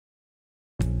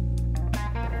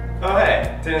Oh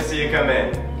hey, didn't see you come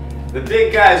in. The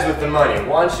big guys with the money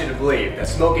want you to believe that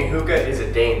smoking hookah is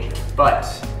a danger, but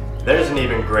there's an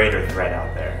even greater threat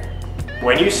out there.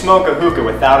 When you smoke a hookah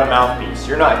without a mouthpiece,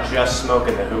 you're not just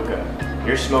smoking the hookah,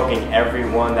 you're smoking every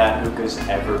one that hookah's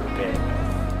ever been.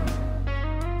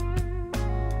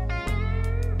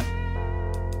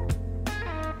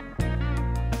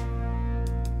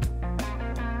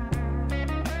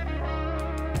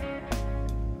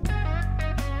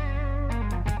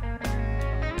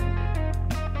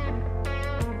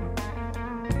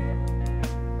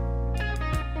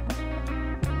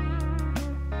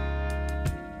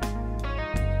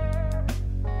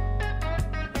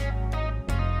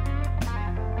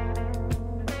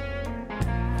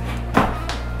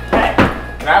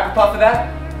 Can I have a puff of that?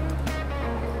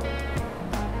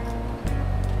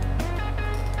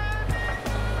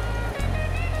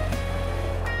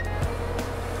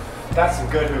 That's some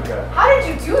good hookah. How did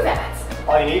you do that?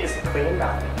 All you need is a clean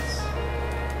mouthpiece.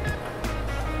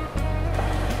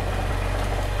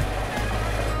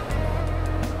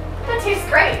 That tastes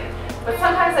great, but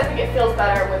sometimes I think it feels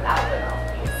better without the mouthpiece.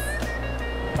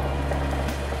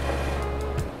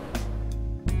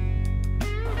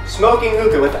 Smoking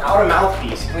hookah without a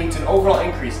mouthpiece can lead to an overall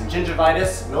increase in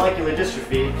gingivitis, molecular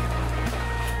dystrophy,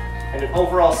 and an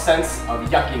overall sense of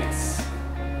yuckiness.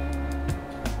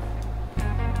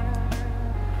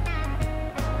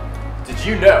 Did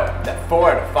you know that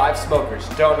 4 out of 5 smokers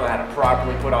don't know how to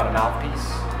properly put on a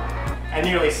mouthpiece? And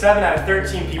nearly 7 out of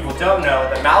 13 people don't know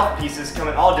that mouthpieces come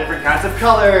in all different kinds of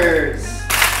colors!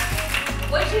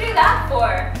 What'd you do that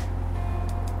for?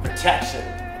 Protection.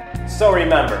 So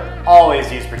remember,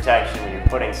 always use protection when you're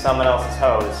putting someone else's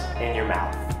hose in your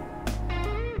mouth.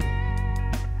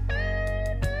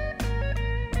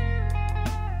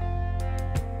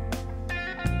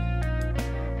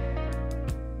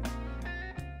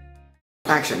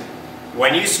 Action.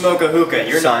 When you smoke a hookah,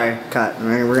 you're Sorry, cut.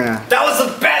 We're gonna. That was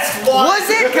the best one! Was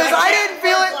it? Because I didn't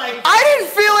feel it. I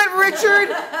didn't feel it, Richard.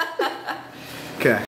 Okay.